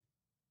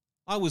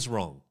I was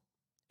wrong,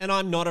 and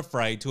I'm not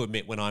afraid to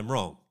admit when I'm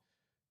wrong.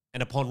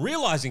 And upon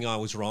realizing I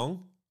was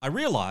wrong, I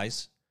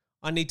realize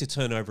I need to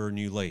turn over a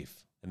new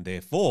leaf, and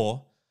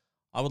therefore,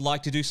 I would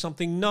like to do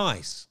something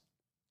nice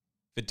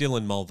for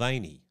Dylan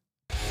Mulvaney.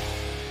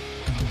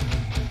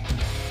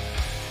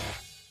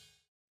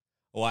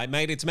 Alright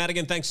mate, it's Matt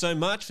again. Thanks so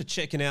much for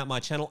checking out my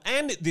channel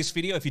and this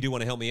video. If you do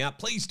want to help me out,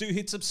 please do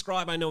hit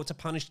subscribe. I know it's a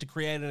punish to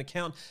create an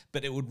account,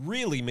 but it would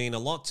really mean a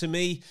lot to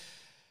me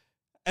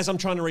as I'm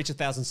trying to reach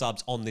 1,000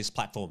 subs on this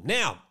platform.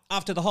 Now,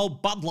 after the whole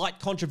Bud Light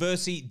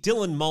controversy,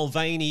 Dylan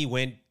Mulvaney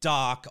went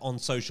dark on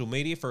social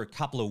media for a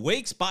couple of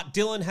weeks, but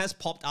Dylan has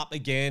popped up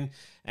again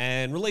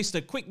and released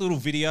a quick little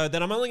video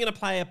that I'm only going to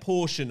play a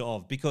portion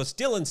of because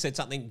Dylan said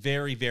something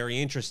very, very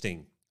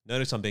interesting.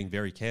 Notice I'm being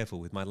very careful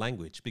with my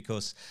language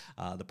because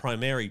the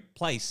primary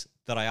place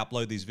that I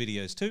upload these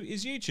videos to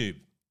is YouTube.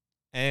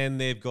 And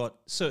they've got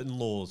certain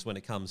laws when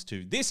it comes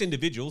to this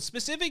individual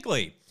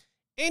specifically.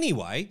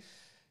 Anyway,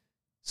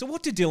 so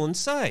what did Dylan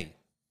say?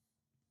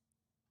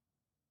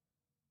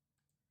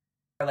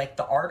 Like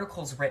the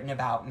articles written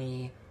about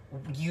me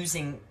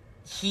using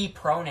he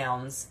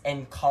pronouns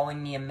and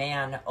calling me a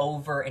man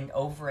over and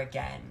over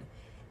again.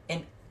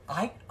 And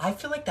I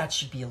feel like that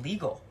should be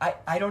illegal.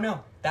 I don't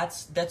know.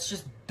 That's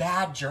just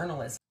bad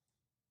journalism.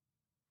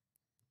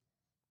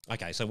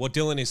 Okay, so what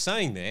Dylan is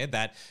saying there,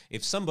 that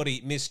if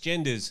somebody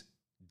misgenders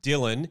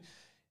Dylan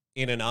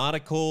in an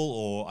article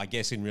or I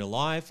guess in real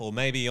life or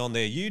maybe on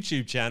their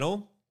YouTube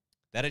channel,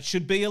 that it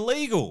should be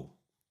illegal.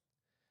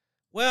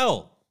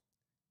 Well,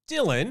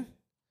 Dylan,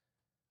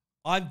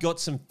 I've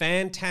got some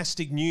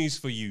fantastic news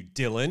for you,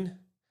 Dylan.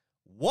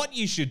 What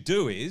you should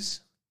do is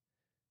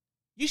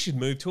you should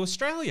move to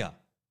Australia.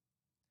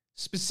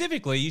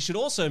 Specifically, you should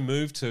also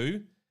move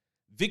to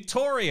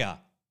Victoria,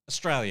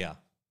 Australia.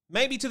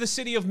 Maybe to the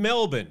city of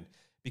Melbourne,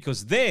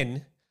 because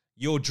then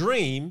your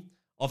dream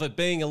of it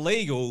being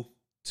illegal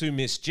to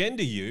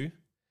misgender you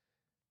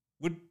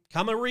would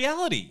become a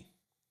reality.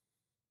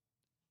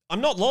 I'm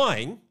not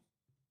lying.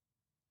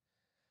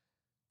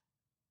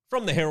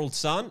 From the Herald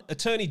Sun,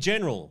 Attorney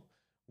General,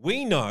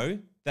 we know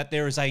that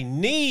there is a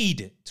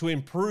need to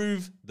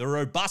improve the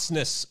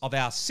robustness of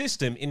our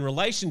system in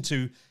relation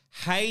to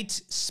hate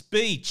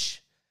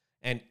speech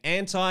and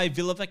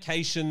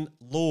anti-vilification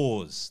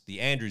laws. The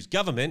Andrews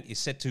government is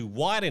set to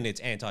widen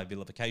its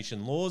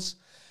anti-vilification laws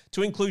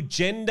to include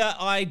gender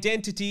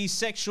identity,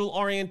 sexual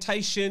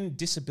orientation,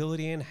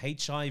 disability, and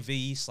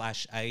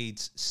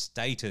HIV/AIDS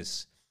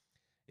status.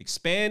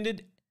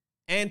 Expanded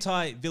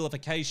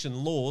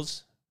anti-vilification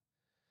laws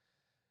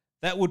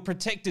that would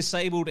protect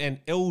disabled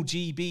and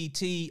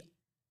LGBTIQ+,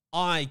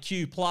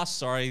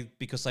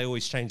 because they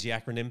always change the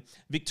acronym,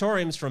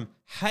 Victorians from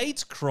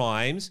hate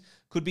crimes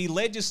could be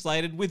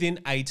legislated within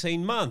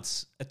 18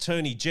 months.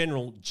 Attorney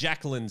General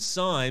Jacqueline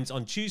Symes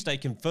on Tuesday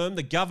confirmed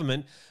the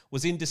government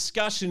was in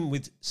discussion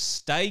with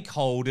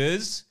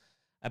stakeholders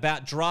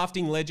about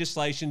drafting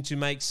legislation to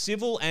make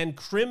civil and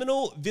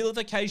criminal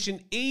vilification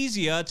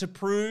easier to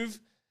prove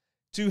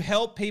to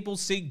help people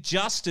seek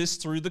justice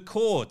through the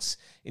courts.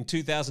 In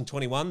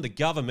 2021, the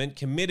government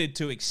committed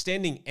to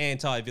extending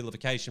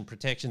anti-vilification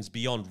protections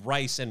beyond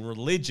race and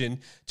religion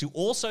to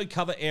also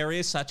cover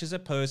areas such as a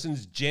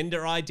person's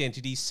gender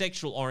identity,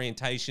 sexual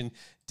orientation,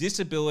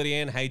 disability,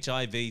 and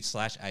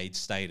HIV/AIDS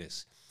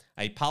status.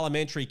 A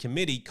parliamentary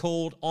committee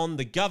called on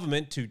the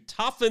government to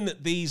toughen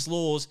these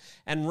laws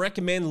and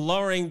recommend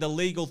lowering the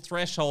legal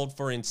threshold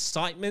for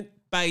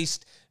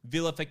incitement-based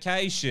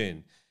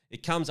vilification.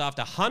 It comes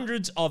after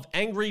hundreds of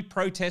angry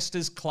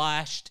protesters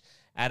clashed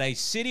at a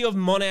City of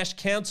Monash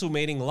council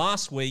meeting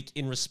last week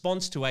in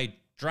response to a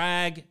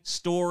drag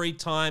story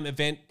time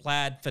event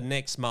planned for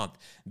next month.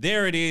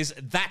 There it is.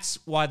 That's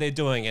why they're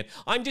doing it.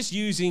 I'm just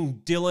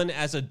using Dylan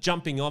as a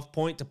jumping off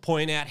point to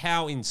point out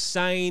how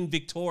insane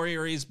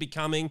Victoria is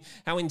becoming,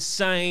 how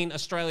insane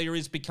Australia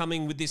is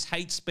becoming with this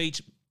hate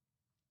speech.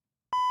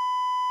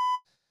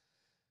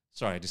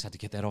 Sorry, I just had to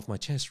get that off my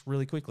chest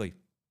really quickly.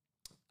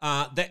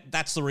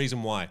 That's the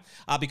reason why.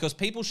 Because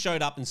people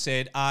showed up and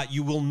said,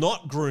 you will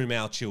not groom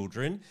our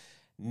children.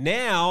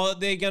 Now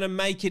they're going to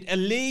make it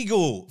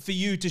illegal for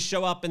you to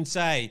show up and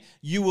say,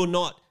 you will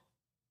not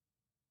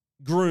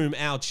groom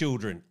our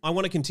children. I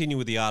want to continue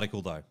with the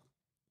article though.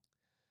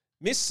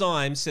 Ms.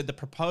 Symes said the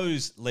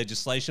proposed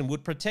legislation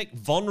would protect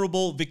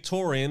vulnerable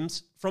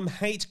Victorians from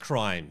hate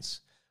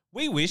crimes.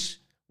 We wish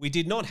we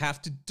did not have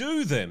to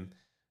do them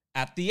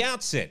at the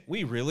outset.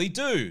 We really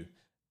do.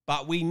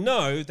 But we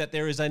know that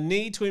there is a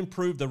need to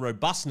improve the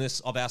robustness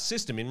of our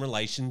system in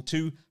relation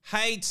to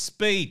hate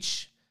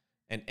speech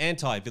and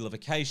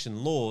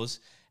anti-vilification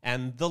laws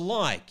and the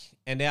like.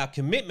 And our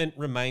commitment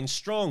remains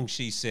strong,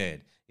 she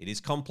said. It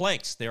is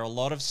complex. There are a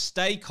lot of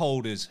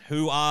stakeholders.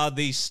 Who are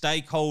these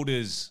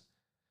stakeholders,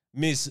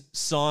 Ms.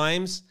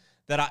 Symes,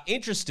 that are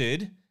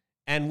interested,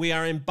 and we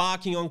are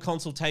embarking on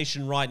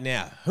consultation right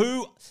now.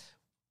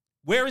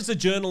 Where is the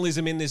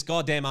journalism in this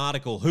goddamn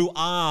article? Who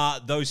are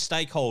those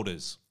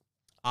stakeholders?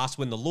 Asked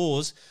when the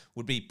laws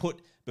would be put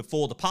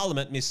before the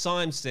Parliament, Ms.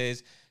 Symes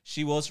says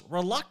she was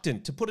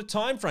reluctant to put a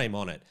time frame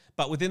on it,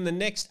 but within the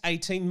next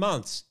 18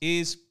 months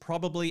is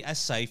probably a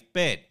safe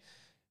bet.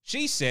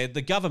 She said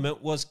the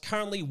government was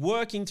currently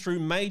working through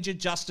major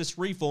justice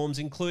reforms,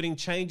 including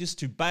changes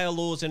to bail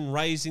laws and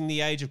raising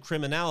the age of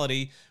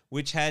criminality,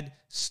 which had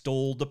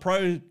stalled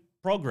the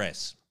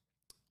progress.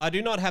 I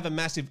do not have a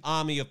massive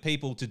army of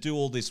people to do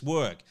all this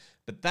work,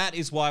 but that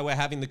is why we're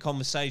having the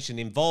conversation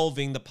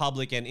involving the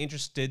public and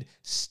interested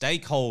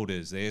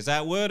stakeholders. There's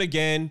that word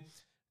again.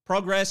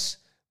 Progress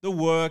the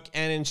work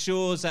and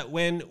ensures that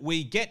when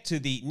we get to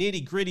the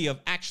nitty-gritty of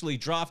actually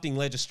drafting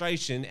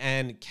legislation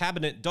and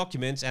cabinet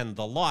documents and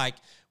the like,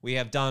 we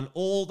have done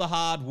all the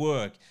hard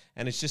work,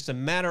 and it's just a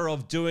matter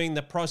of doing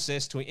the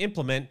process to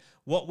implement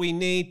what we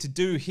need to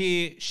do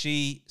here,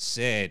 she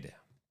said.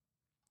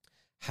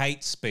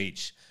 Hate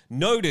speech.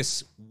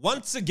 Notice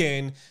once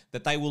again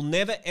that they will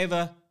never,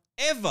 ever,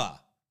 ever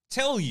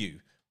tell you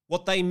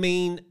what they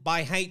mean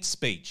by hate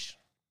speech.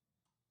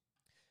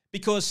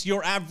 Because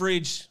your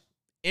average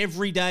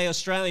everyday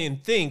Australian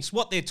thinks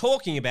what they're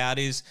talking about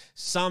is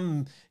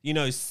some,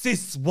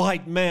 cis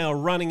white male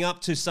running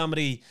up to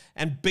somebody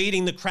and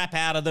beating the crap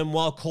out of them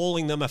while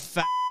calling them a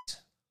fat.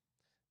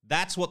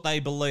 That's what they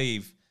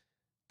believe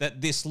that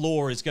this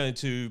law is going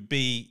to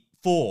be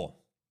for.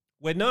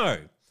 Where no,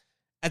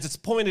 as it's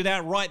pointed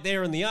out right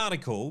there in the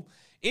article,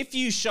 if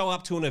you show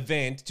up to an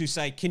event to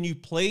say, can you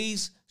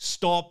please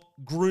stop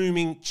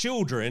grooming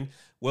children?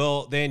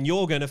 Well, then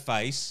you're going to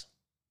face...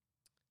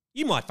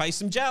 You might face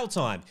some jail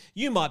time.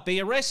 You might be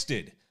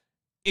arrested.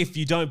 If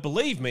you don't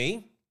believe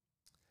me,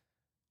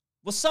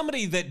 well,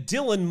 somebody that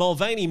Dylan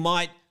Mulvaney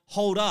might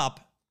hold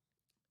up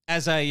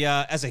as a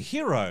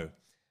hero,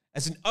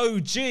 as an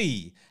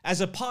OG,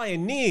 as a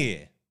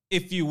pioneer,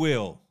 if you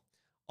will,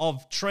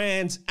 of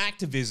trans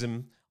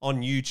activism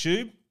on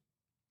YouTube.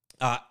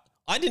 I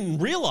didn't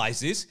realize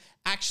this,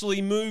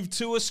 actually moved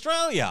to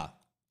Australia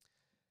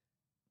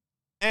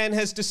and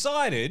has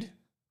decided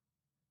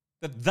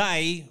that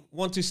they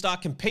want to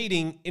start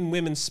competing in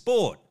women's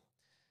sport.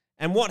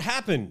 And what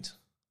happened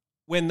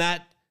when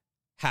that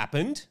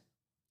happened?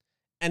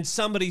 And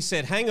somebody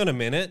said, hang on a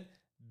minute,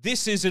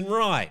 this isn't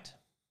right.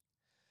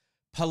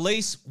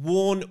 Police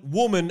warn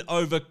woman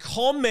over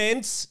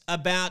comments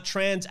about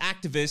trans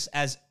activists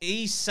as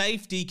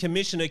e-safety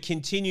commissioner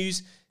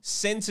continues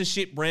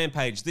censorship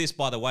rampage. This,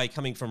 by the way,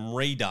 coming from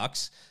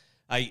Redux,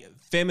 a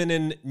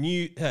feminist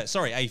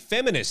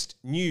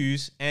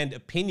news and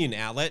opinion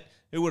outlet.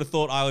 Who would have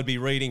thought I would be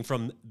reading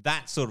from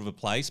that sort of a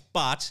place?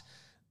 But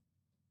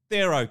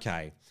they're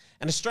okay.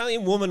 An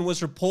Australian woman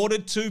was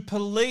reported to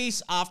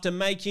police after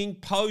making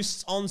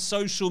posts on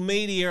social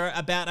media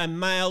about a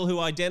male who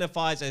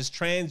identifies as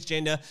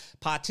transgender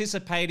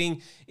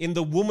participating in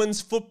the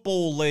Women's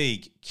Football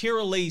League.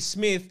 Kira Lee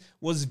Smith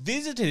was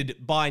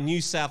visited by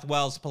New South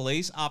Wales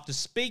Police after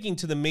speaking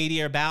to the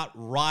media about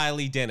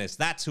Riley Dennis.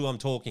 That's who I'm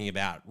talking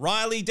about.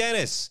 Riley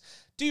Dennis.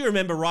 Do you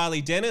remember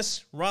Riley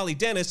Dennis? Riley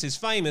Dennis is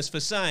famous for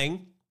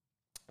saying,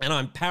 and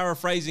I'm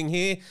paraphrasing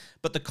here,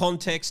 but the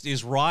context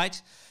is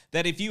right,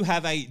 that if you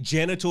have a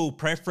genital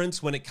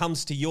preference when it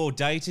comes to your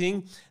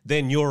dating,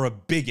 then you're a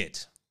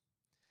bigot.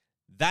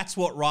 That's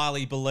what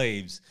Riley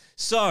believes.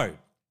 So,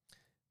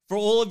 for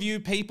all of you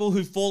people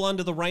who fall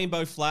under the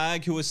rainbow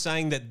flag who are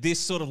saying that this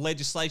sort of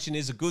legislation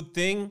is a good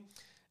thing,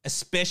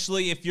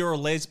 especially if you're a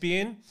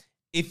lesbian,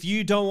 if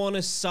you don't want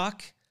to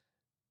suck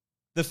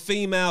the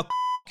female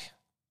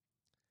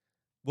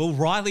well,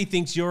 Riley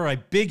thinks you're a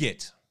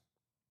bigot.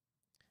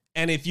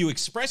 And if you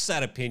express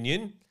that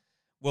opinion,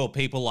 well,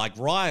 people like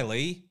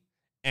Riley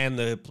and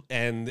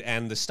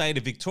the state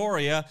of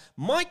Victoria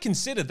might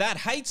consider that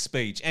hate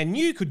speech, and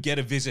you could get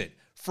a visit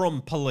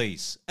from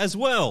police as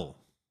well.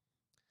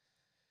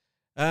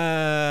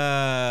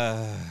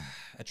 A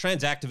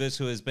trans activist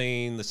who has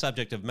been the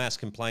subject of mass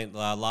complaint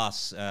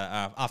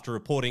after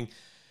reporting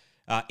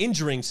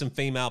injuring some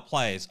female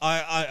players.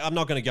 I'm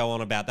not going to go on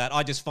about that.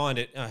 I just find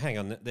it... hang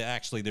on.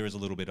 Actually, there is a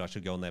little bit I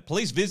should go on there.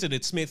 Police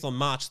visited Smith on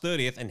March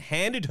 30th and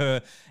handed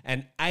her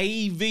an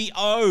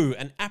AVO,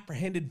 an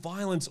apprehended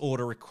violence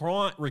order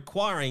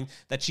requiring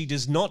that she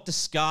does not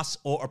discuss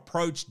or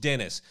approach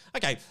Dennis.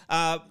 Okay,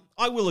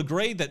 I will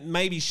agree that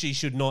maybe she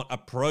should not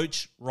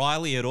approach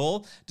Riley at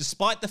all,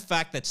 despite the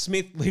fact that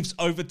Smith lives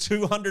over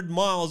 200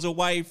 miles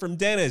away from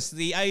Dennis.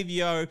 The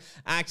AVO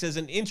acts as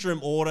an interim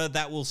order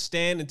that will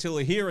stand until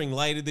a hearing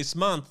later this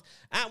month,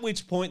 at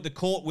which point the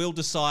court will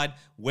decide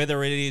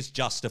whether it is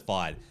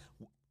justified.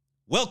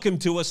 Welcome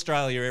to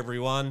Australia,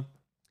 everyone,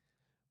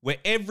 where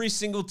every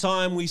single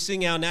time we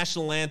sing our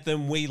national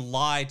anthem, we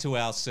lie to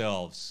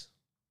ourselves.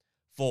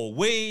 For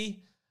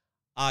we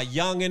are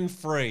young and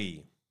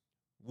free.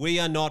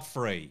 We are not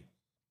free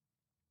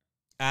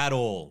at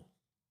all.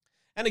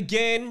 And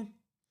again,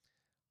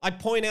 I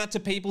point out to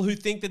people who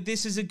think that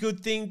this is a good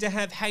thing to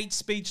have hate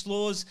speech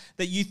laws,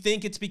 that you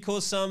think it's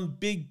because some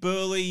big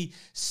burly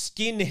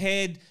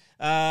skinhead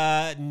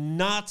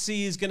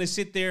Nazi is going to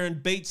sit there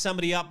and beat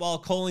somebody up while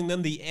calling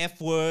them the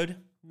F word.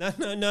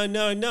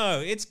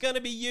 No. It's going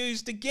to be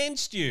used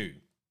against you.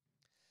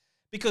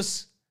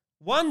 Because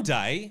one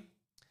day,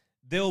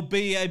 there'll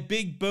be a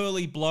big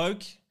burly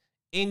bloke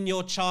in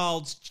your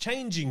child's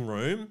changing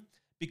room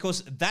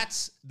because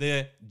that's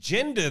the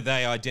gender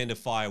they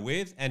identify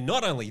with. And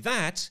not only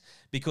that,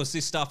 because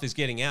this stuff is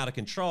getting out of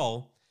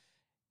control,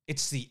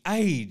 it's the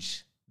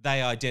age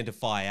they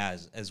identify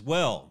as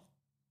well.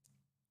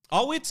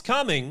 Oh, it's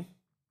coming.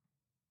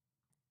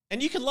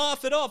 And you can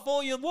laugh it off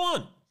all you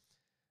want,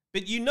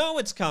 but you know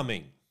it's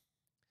coming.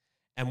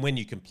 And when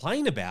you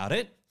complain about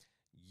it,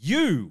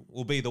 you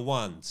will be the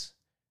ones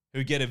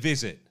who get a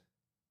visit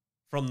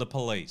from the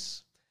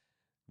police.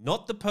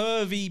 Not the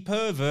pervy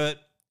pervert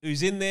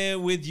who's in there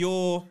with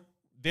your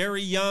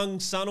very young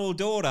son or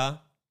daughter.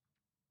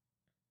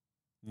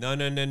 No,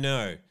 no, no,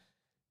 no.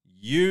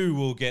 You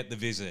will get the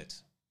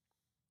visit.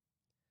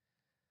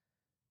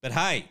 But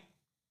hey,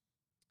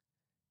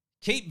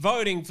 keep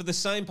voting for the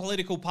same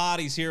political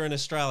parties here in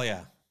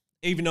Australia,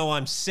 even though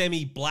I'm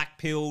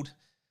semi-black-pilled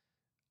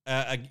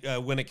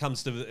when it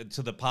comes to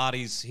the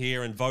parties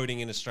here and voting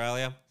in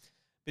Australia.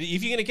 But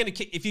if you're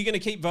going to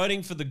keep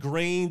voting for the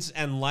Greens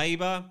and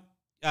Labor,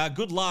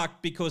 good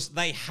luck, because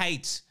they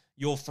hate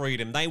your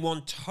freedom. They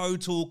want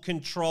total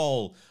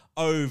control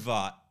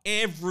over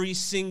every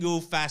single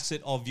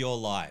facet of your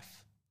life.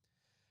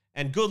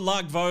 And good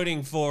luck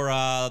voting for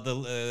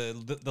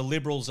the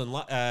Liberals and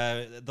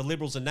the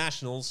Liberals and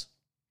Nationals,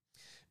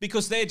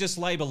 because they're just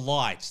Labor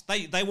light.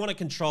 They want to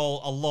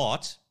control a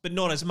lot, but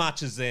not as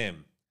much as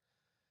them.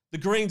 The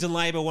Greens and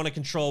Labor want to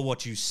control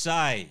what you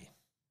say.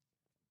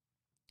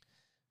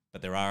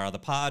 But there are other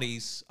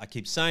parties. I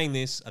keep saying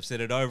this. I've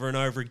said it over and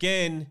over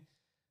again.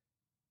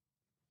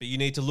 But you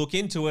need to look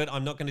into it.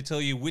 I'm not going to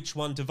tell you which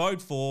one to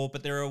vote for,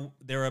 but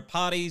there are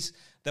parties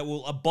that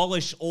will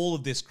abolish all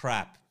of this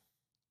crap.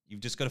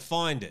 You've just got to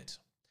find it.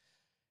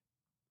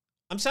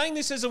 I'm saying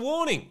this as a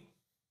warning.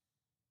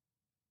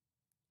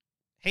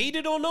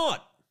 Heeded or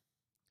not.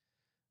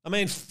 I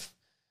mean,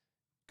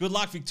 good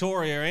luck,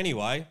 Victoria,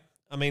 anyway.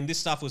 I mean, this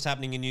stuff was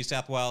happening in New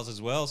South Wales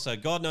as well, so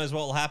God knows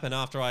what will happen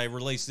after I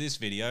release this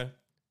video.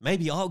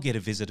 Maybe I'll get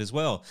a visit as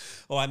well.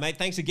 All right, mate,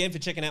 thanks again for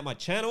checking out my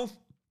channel.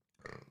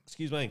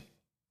 Excuse me.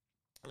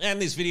 And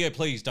this video,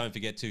 please don't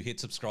forget to hit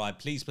subscribe.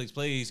 Please, please,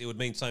 please. It would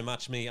mean so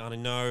much to me. I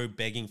know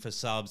begging for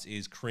subs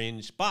is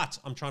cringe, but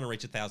I'm trying to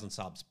reach 1,000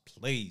 subs.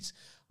 Please.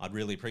 I'd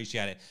really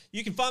appreciate it.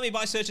 You can find me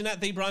by searching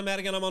at The Bro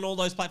Madigan. I'm on all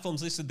those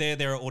platforms listed there.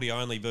 There are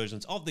audio-only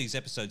versions of these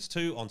episodes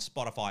too on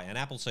Spotify and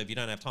Apple, so if you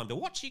don't have time to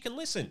watch, you can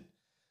listen.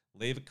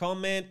 Leave a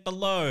comment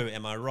below.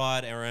 Am I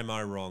right or am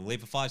I wrong?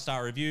 Leave a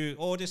 5-star review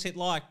or just hit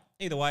like.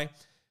 Either way,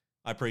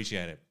 I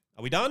appreciate it.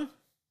 Are we done?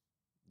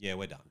 Yeah,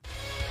 we're done.